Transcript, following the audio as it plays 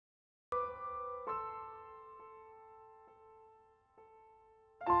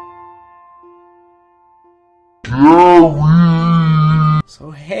So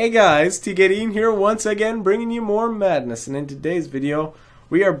hey guys, Tkdean here once again, bringing you more madness, and in today's video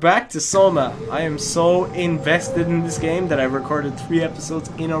we are back to Soma. I am so invested in this game that I recorded 3 episodes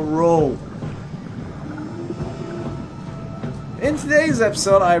in a row. In today's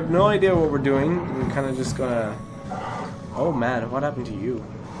episode I have no idea what we're doing. We're kind of just gonna... Oh man, what happened to you?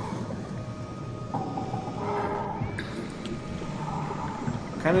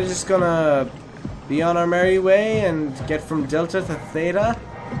 Kind of just gonna be on our merry way and get from Delta to Theta.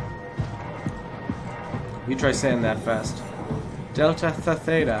 You try saying that fast. Delta to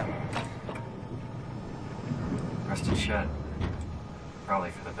Theta. Rusted shut. Probably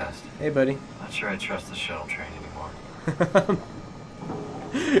for the best. Hey, buddy. Not sure I trust the shuttle train anymore.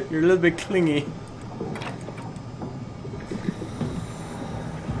 You're a little bit clingy.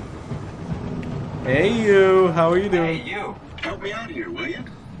 Hey, you. How are you doing? Hey, you. Help me out here, will you?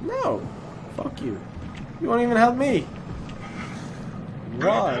 No. Fuck you. You won't even help me.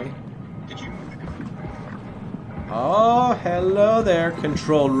 Why? Did you? Oh, hello there,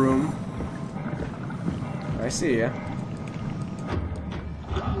 control room. I see ya.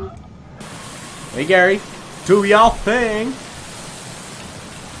 Hey, Gary. Do y'all thing.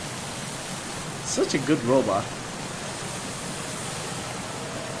 Such a good robot.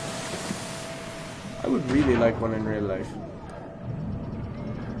 I would really like one in real life.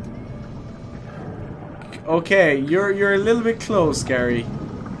 Okay, you're a little bit close, Gary.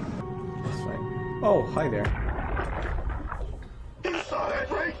 That's fine. Oh, hi there. You saw that,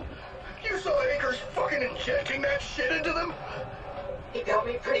 right? You saw Akers fucking injecting that shit into them? He got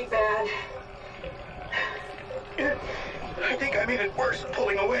me pretty bad. I think I made it worse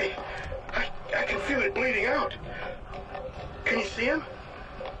pulling away. I can feel it bleeding out. Can you see him?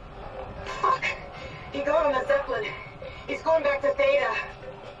 Fuck! He got on the Zeppelin. He's going back to Theta.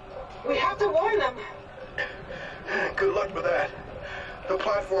 We have to warn them. Good luck with that. The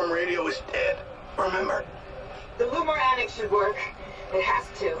platform radio is dead. Remember? The Lumar Annex should work. It has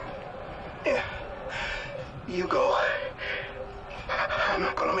to. Yeah. You go. I'm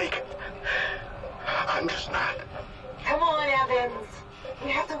not gonna make it. I'm just not. Come on, Evans.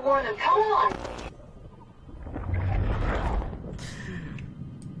 We have to warn them. Come on.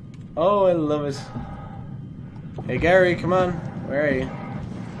 Oh, I love it. Hey, Gary, come on. Where are you?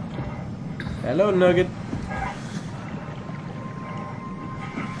 Hello, Nugget.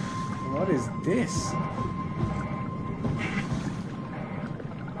 What is this?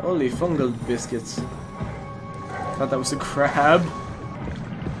 Holy fungal biscuits. Thought that was a crab.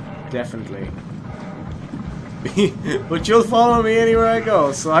 Definitely. But you'll follow me anywhere I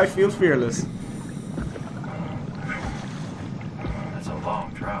go, so I feel fearless. That's a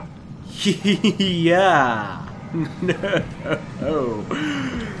long drop. Yeah. No.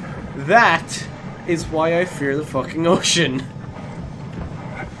 That is why I fear the fucking ocean.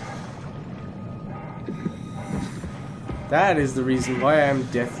 That is the reason why I'm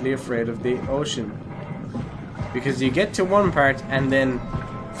deathly afraid of the ocean. Because you get to one part and then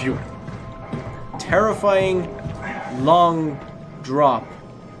phew, terrifying long drop.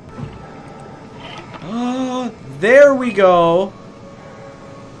 Oh, there we go.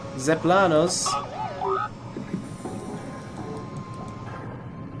 Zeplanos.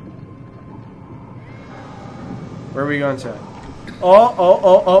 Where are we going to? Oh,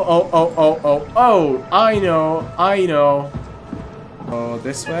 I know. Oh,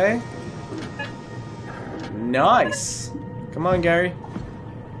 this way? Nice. Come on, Gary.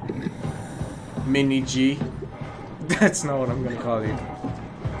 Mini G. That's not what I'm gonna call you.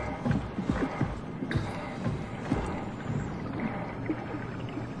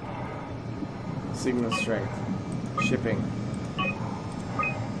 Signal strength. Shipping.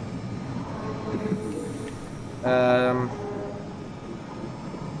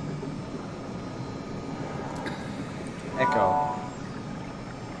 Echo.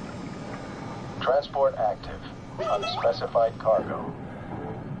 Transport active. Unspecified cargo.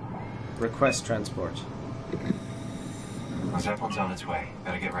 Request transport. The Zeppelin's on its way.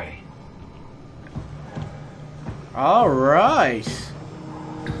 Better get ready. Alright.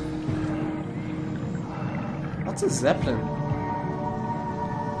 What's a Zeppelin?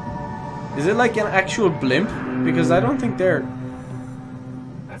 Is it like an actual blimp? Because I don't think they're...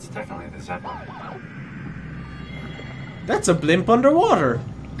 That's definitely the Zeppelin. That's a blimp underwater.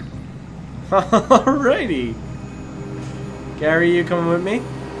 Alrighty. Gary, you coming with me?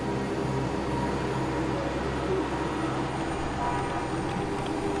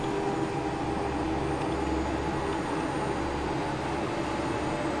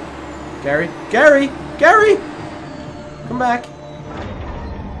 Gary? Gary! Gary! Come back.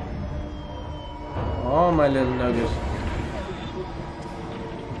 Oh, my little nugget.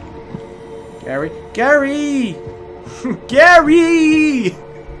 Gary? Gary! Gary!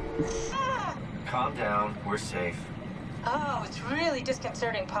 Calm down. We're safe. Oh, it's really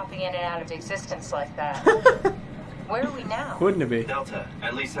disconcerting popping in and out of existence like that. Where are we now? Wouldn't it be? Delta.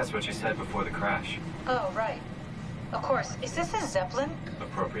 At least that's what you said before the crash. Oh, right. Of course. Is this a Zeppelin?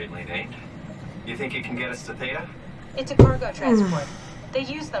 Appropriately named. You think it can get us to Theta? It's a cargo transport. They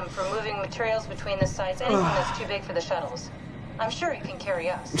use them for moving materials between the sites, anything that's too big for the shuttles. I'm sure it can carry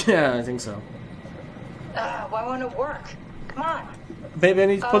us. Yeah, I think so. Why won't it work? Come on. Maybe I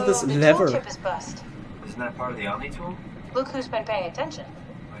need to put this the lever. tool chip is bust. Isn't that part of the Omni tool? Look who's been paying attention.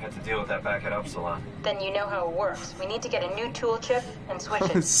 I had to deal with that back at Upsilon. Then you know how it works. We need to get a new tool chip and switch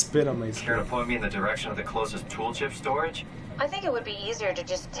it. Spit on my Care screen. to point me in the direction of the closest tool chip storage? I think it would be easier to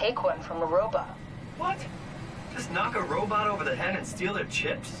just take one from a robot. What? Just knock a robot over the head and steal their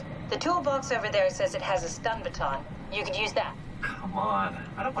chips? The toolbox over there says it has a stun baton. You could use that. Come on.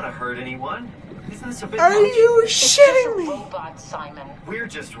 I don't want to hurt anyone. Isn't this a bit Are much? you It's just shitting a me? robot, Simon. We're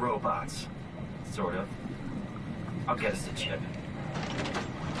just robots. Sort of. I'll get us the chip.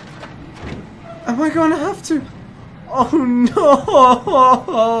 Am I gonna have to? Oh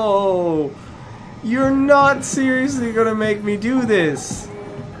no! You're not seriously gonna make me do this.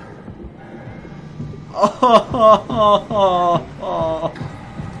 Oh,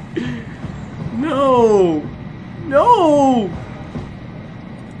 no! No!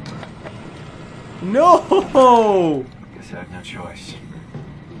 No! Guess I have no choice.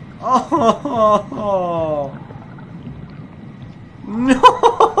 Oh no!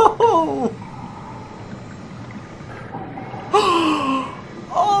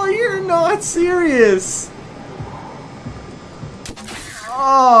 Oh, you're not serious!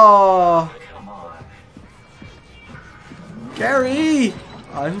 Oh, Come on. Gary!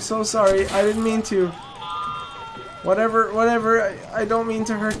 I'm so sorry. I didn't mean to. Whatever. I don't mean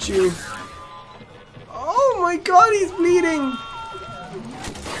to hurt you. Oh my God, he's bleeding.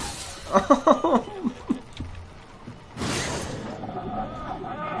 Oh.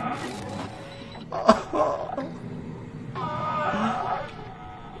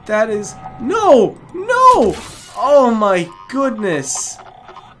 That is no. Oh my goodness.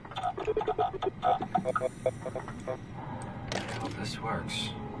 I hope this works.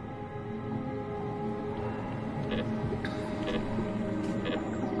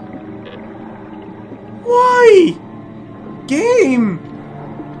 Why? Game.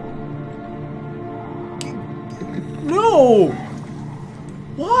 No.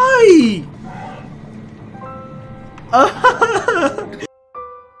 Why?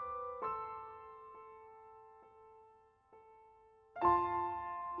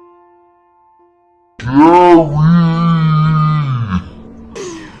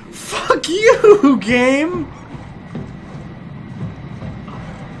 Fuck you, game!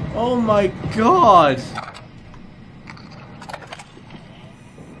 Oh my God!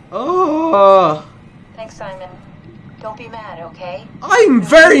 Oh! Thanks, Simon. Don't be mad, okay? I'm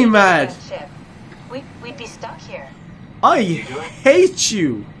very mad! Ship. We'd be stuck here. I hate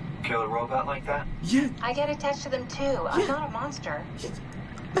you! Kill a robot like that? Yeah, I get attached to them too. I'm not a monster.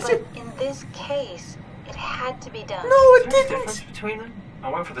 that's But it. in this case, it had to be done. No, it Is there a difference didn't! between them? I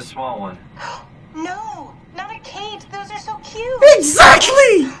went for the small one. No, not a cage. Those are so cute.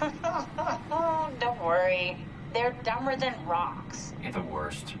 Exactly! Don't worry. They're dumber than rocks. You're the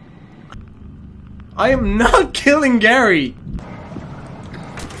worst. I am not killing Gary!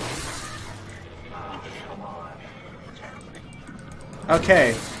 Oh, come on.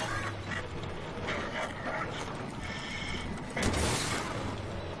 Okay.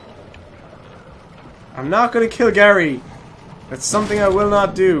 I'm not gonna kill Gary. That's something I will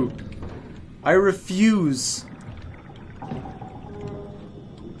not do. I refuse. I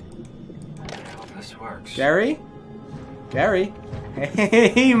hope this works. Gary? Gary?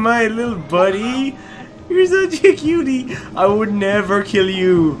 Hey, my little buddy. You're such a cutie. I would never kill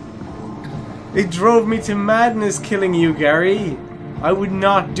you. It drove me to madness killing you, Gary. I would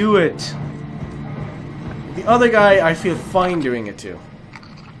not do it. The other guy, I feel fine doing it to.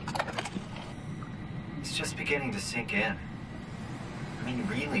 It's just beginning to sink in. I mean,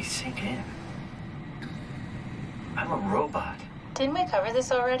 really sink in. I'm a robot. Didn't we cover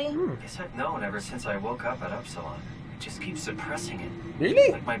this already? Guess I've known ever since I woke up at Upsilon. I just keep suppressing it.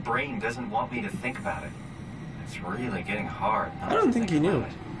 Really? Like my brain doesn't want me to think about it. It's really getting hard. not I don't to think you knew. about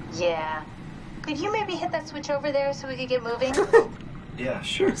it. Yeah. Could you maybe hit that switch over there so we could get moving? Yeah,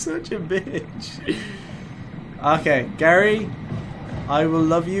 sure. You're such a bitch. Okay, Gary, I will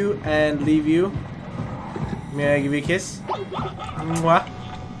love you and leave you. May I give you a kiss? Mwah.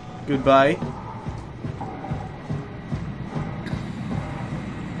 Goodbye.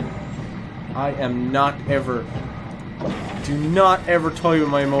 I am not ever... Do not ever toy with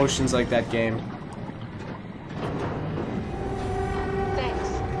my emotions like that, game. Thanks.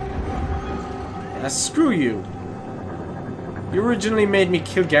 Screw you. You originally made me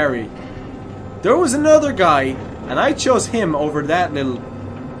kill Gary. There was another guy, and I chose him over that little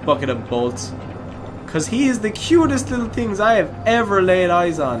bucket of bolts. Because he is the cutest little things I have ever laid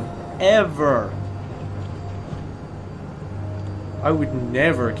eyes on. Ever. I would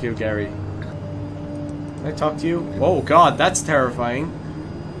never kill Gary. Can I talk to you? Oh god, that's terrifying.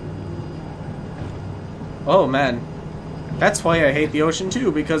 Oh man. That's why I hate the ocean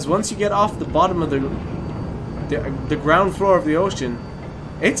too, because once you get off the bottom of the ground floor of the ocean,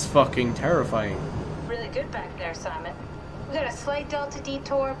 it's fucking terrifying. Really good back there, Simon. We got a slight delta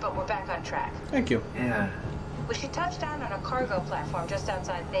detour, but we're back on track. Thank you. Yeah. We should touch down on a cargo platform just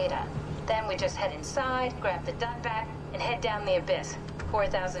outside Theta. Then we just head inside, grab the Dunbat, and head down the abyss.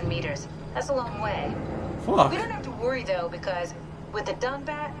 4,000 meters. That's a long way. Fuck. We don't have to worry though, because with the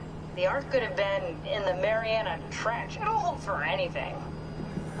Dunbat, the Ark could have been in the Mariana Trench. It'll hold for anything.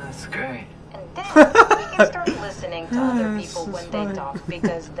 That's great. And then we can start listening to other people when they talk,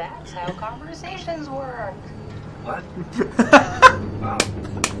 because that's how conversations work. What?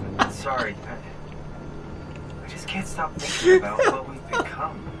 Sorry. I just can't stop thinking about what we've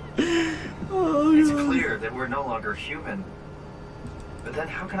become. Oh, It's God. clear that we're no longer human. But then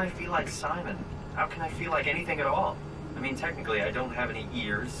how can I feel like Simon? How can I feel like anything at all? I mean, technically, I don't have any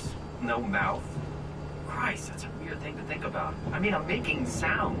ears, no mouth. Christ, that's a weird thing to think about. I mean, I'm making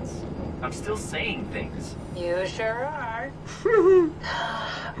sounds. I'm still saying things. You sure are.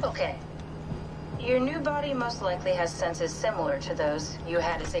 Okay. Your new body most likely has senses similar to those you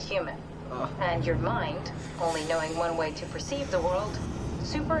had as a human. And your mind, only knowing one way to perceive the world,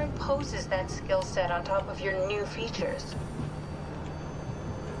 superimposes that skill set on top of your new features.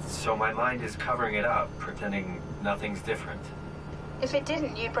 So my mind is covering it up, pretending nothing's different. If it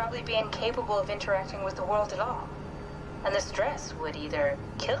didn't, you'd probably be incapable of interacting with the world at all. And the stress would either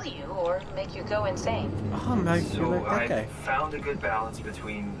kill you or make you go insane. Oh my, you're So like that I guy. found a good balance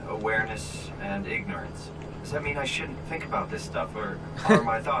between awareness and ignorance. Does that mean I shouldn't think about this stuff, or are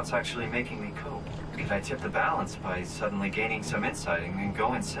my thoughts actually making me cope? Could I tip the balance by suddenly gaining some insight and then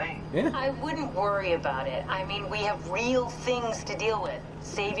go insane? Yeah. I wouldn't worry about it. I mean, we have real things to deal with.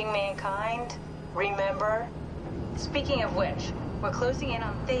 Saving mankind, remember? Speaking of which, we're closing in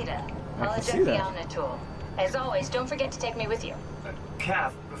on Theta. I I'll can see eject the that. Omnitool. As always, don't forget to take me with you.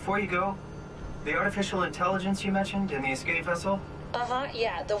 Kath, before you go, the artificial intelligence you mentioned in the escape vessel, Uh-huh,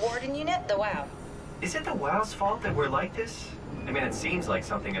 yeah, the Warden unit, the WOW. is it the WOW's fault that we're like this? I mean, it seems like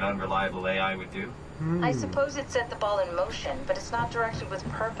something an unreliable AI would do. I suppose it set the ball in motion, but it's not directed with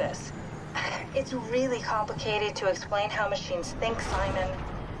purpose. It's really complicated to explain how machines think, Simon.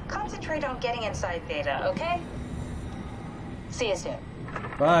 Concentrate on getting inside Theta, okay? See you soon.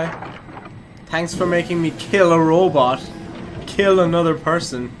 Bye. Thanks for making me kill a robot. Kill another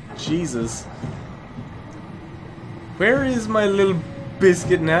person. Jesus. Where is my little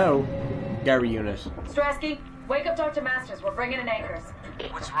biscuit now? Gary unit. Strasky, wake up Dr. Masters. We're bringing in anchors.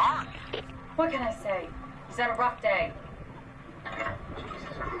 What's wrong? What can I say? He's had a rough day.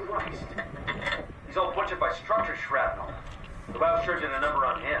 Jesus Christ. He's all butchered by structure shrapnel. The WOW sure did a number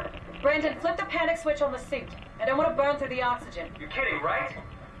on him. Brandon, flip the panic switch on the suit. I don't want to burn through the oxygen. You're kidding, right?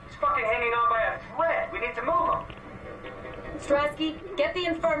 He's fucking hanging on by a thread. We need to move him. Strasky, get the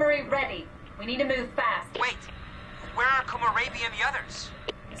infirmary ready. We need to move fast. Wait, where are Komorabi and the others?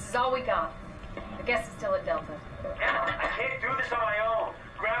 This is all we got. I guess it's still at Delta. Emma, I can't do this on my own.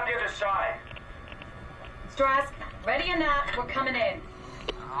 Grab the other side. Strask, ready or not, we're coming in.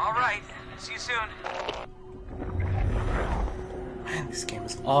 All right, see you soon. Man, this game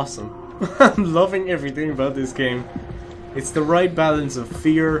is awesome. I'm loving everything about this game. It's the right balance of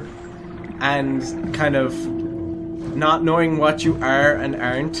fear and kind of not knowing what you are and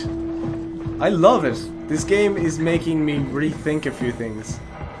aren't. I love it. This game is making me rethink a few things.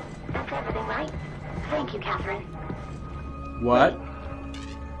 That's everything right. Thank you, Catherine. What?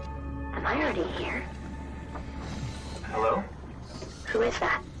 Am I already here? Hello? Who is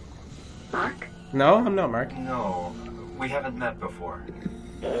that? Mark? No, I'm not Mark. No, we haven't met before.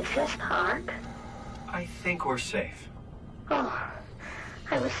 Is this Mark? I think we're safe. Oh,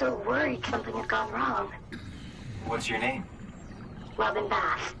 I was so worried something had gone wrong. What's your name? Robin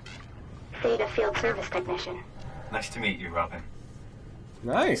Bass. Theta Field Service Technician. Nice to meet you, Robin.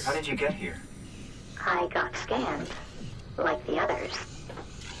 Nice. How did you get here? I got scanned, like the others.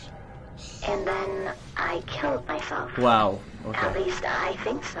 And then I killed myself. Wow. At Okay. least I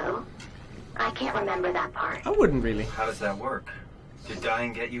think so. I can't remember that part. I wouldn't really. How does that work? Did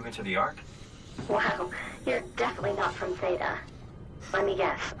dying get you into the Ark? Wow, you're definitely not from Theta. Let me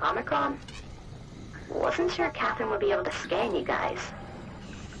guess, Omicron? Wasn't sure Catherine would be able to scan you guys.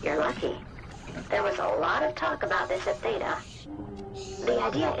 You're lucky. There was a lot of talk about this at Theta. The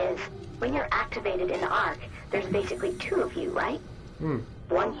idea is, when you're activated in the Ark, there's basically two of you, right?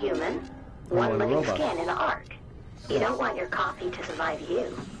 One human, one living robot. scan in the Ark. You don't want your copy to survive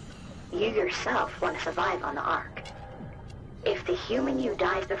you. You yourself want to survive on the Ark. If the human you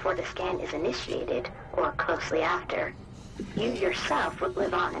dies before the scan is initiated, or closely after, you yourself would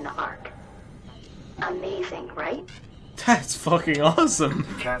live on in the Ark. Amazing, right? That's fucking awesome.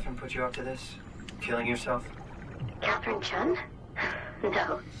 Did Catherine put you up to this? Killing yourself? Catherine Chun?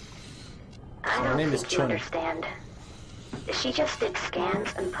 No. I Her don't name is think you Chun. understand. She just did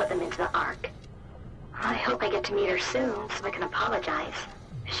scans and put them into the Ark. I hope I get to meet her soon so I can apologize.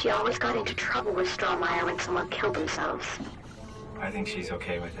 She always got into trouble with Strohmeyer when someone killed themselves. I think she's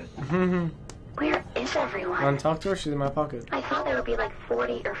okay with it. Where is everyone? Want to talk to her? She's in my pocket. I thought there would be like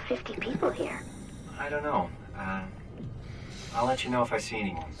 40 or 50 people here. I don't know. I'll let you know if I see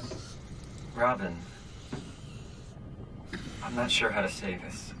anyone. Robin, I'm not sure how to say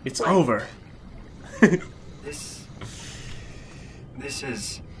this. It's over. This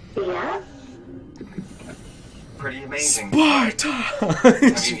is Yeah? pretty amazing.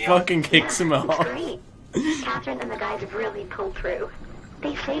 Sparta! She fucking kicks him off. Great. Catherine and the guys really pulled through.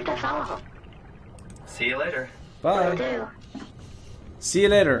 They saved us all. See you later. Will Bye. do. See you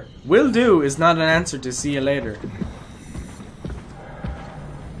later. Will do is not an answer to see you later.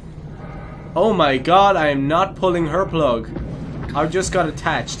 Oh my god, I am not pulling her plug. I just got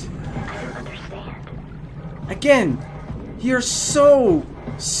attached. I don't understand. Again, you're so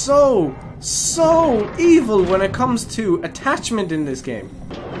evil when it comes to attachment in this game.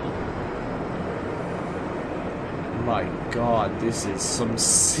 My god, this is some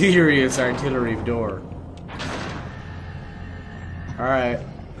serious artillery door. Alright.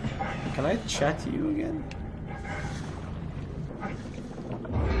 Can I chat to you again? I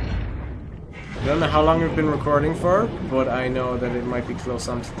don't know how long we've been recording for, but I know that it might be close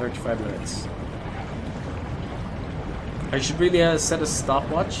on to 35 minutes. I should really set a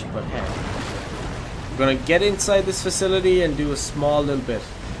stopwatch, but hey. I'm gonna get inside this facility and do a small little bit.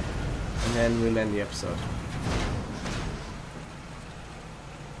 And then we'll end the episode.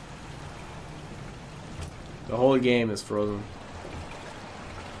 The whole game is frozen.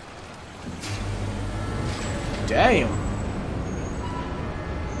 Damn!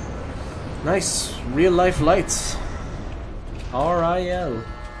 Nice real life lights. R-I-L.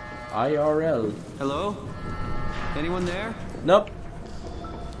 IRL. Hello? Anyone there? Nope.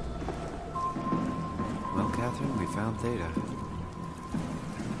 Well, Catherine, we found Theta.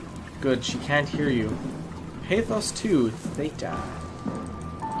 Good, she can't hear you. Pathos 2, Theta.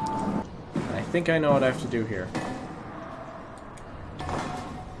 I think I know what I have to do here.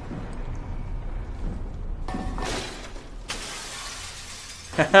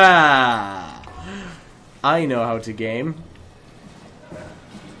 Haha! I know how to game.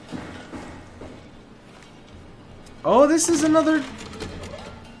 Oh, this is another...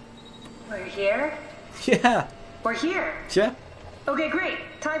 We're here? Yeah. We're here. Yeah. Okay, great.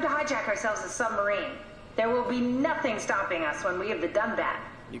 Time to hijack ourselves a submarine. There will be nothing stopping us when we have done that.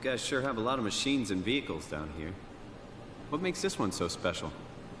 You guys sure have a lot of machines and vehicles down here. What makes this one so special?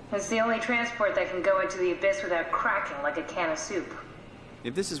 It's the only transport that can go into the abyss without cracking like a can of soup.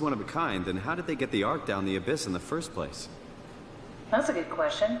 If this is one of a kind, then how did they get the Ark down the abyss in the first place? That's a good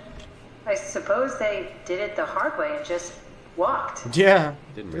question. I suppose they did it the hard way and just walked. Yeah.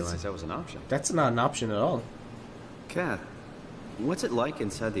 Didn't realize that was an option. That's not an option at all. Kath, what's it like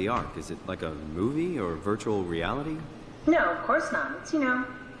inside the Ark? Is it like a movie or virtual reality? No, of course not. It's,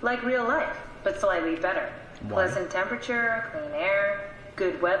 like real life, but slightly better. Why? Pleasant temperature, clean air,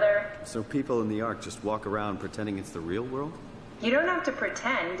 good weather. So people in the Ark just walk around pretending it's the real world? You don't have to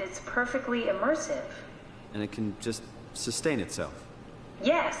pretend, it's perfectly immersive. And it can just sustain itself?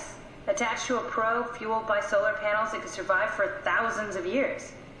 Yes. Attached to a probe fueled by solar panels, it could survive for thousands of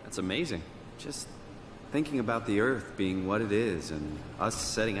years. That's amazing. Just thinking about the Earth being what it is and us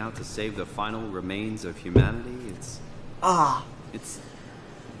setting out to save the final remains of humanity, it's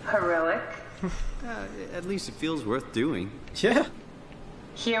Heroic. at least it feels worth doing. Yeah.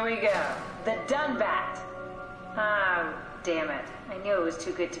 Here we go. The Dunbat. Ah, damn it. I knew it was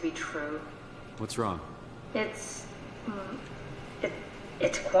too good to be true. What's wrong? It's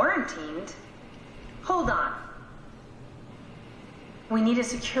quarantined. Hold on. We need a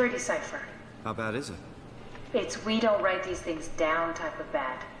security cipher. How bad is it? It's we don't write these things down type of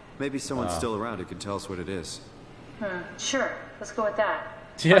bad. Maybe someone's still around who can tell us what it is. Sure. Let's go with that.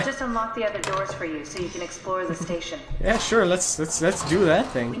 Yeah. I'll just unlock the other doors for you so you can explore the station. Yeah, sure. Let's do that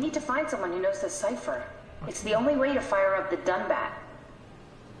We thing. need to find someone who knows the cipher. It's the only way to fire up the Dunbat.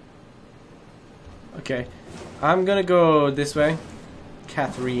 Okay, I'm gonna go this way.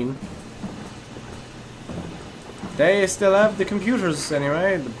 Catherine. They still have the computers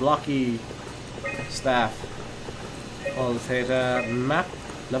anyway. The blocky staff. All the theta map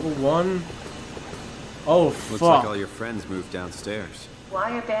level 1. Oh Looks fuck! like all your friends moved downstairs.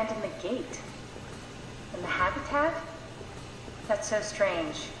 Why abandon the gate? And the habitat? That's so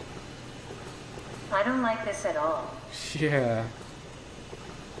strange. I don't like this at all. Yeah.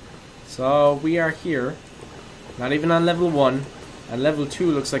 So we are here. Not even on level 1. And level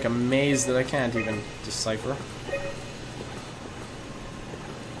 2 looks like a maze that I can't even decipher.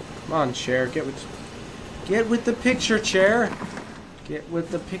 Come on, chair, get with the picture, chair. Get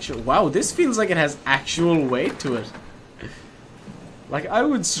with the picture. Wow, this feels like it has actual weight to it. Like I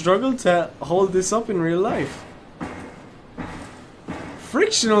would struggle to hold this up in real life.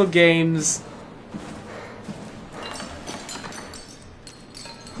 Frictional games.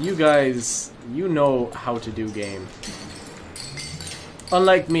 You guys, you know how to do game.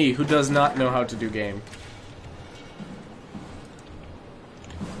 Unlike me, who does not know how to do game.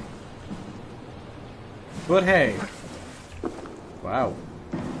 But hey. Wow.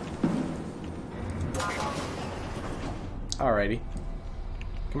 Alrighty.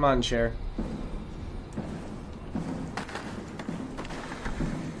 Come on, chair.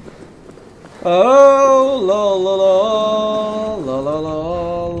 Oh, la la la la la la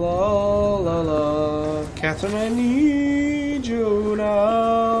la la la. Catherine, I need you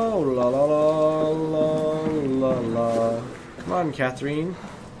now. La la la la la la. Come on, Catherine.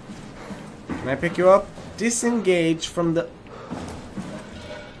 Can I pick you up? Disengage from the.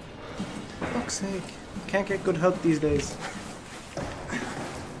 For fuck's sake! Can't get good help these days.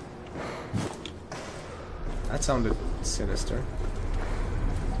 That sounded sinister.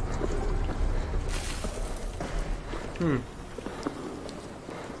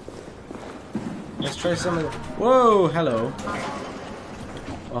 Let's try some of the... Whoa, hello.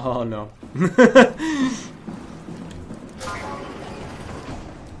 Oh no.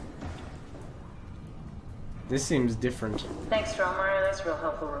 This seems different. Thanks, Stromer. That's a real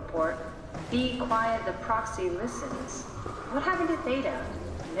helpful report. Be quiet, the proxy listens. What happened to Theta?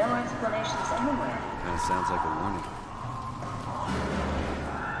 No explanations anywhere. Kinda sounds like a warning.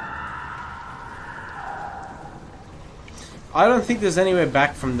 I don't think there's any way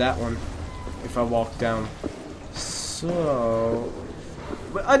back from that one if I walk down. So...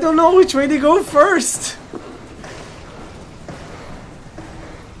 But I don't know which way to go first!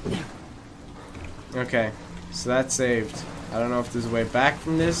 Okay, so that's saved. I don't know if there's a way back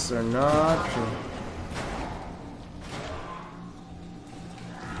from this or not.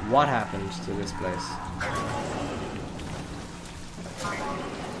 What happened to this place?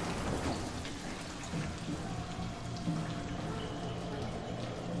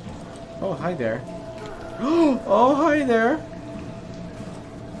 Oh, hi there. Oh, hi there.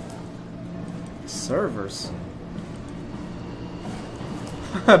 Servers.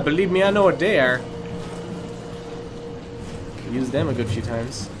 Believe me, I know what they are. Used them a good few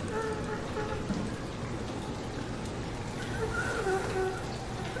times.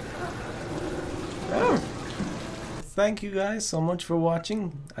 Oh. Thank you guys so much for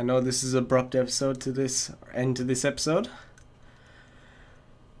watching. I know this is an abrupt episode to this end to this episode.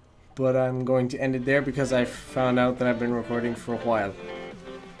 But I'm going to end it there because I found out that I've been recording for a while.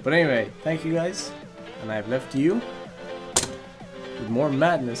 But anyway, thank you guys, and I've left you with more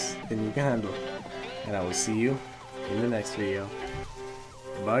madness than you can handle. And I will see you in the next video.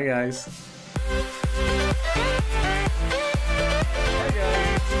 Bye guys.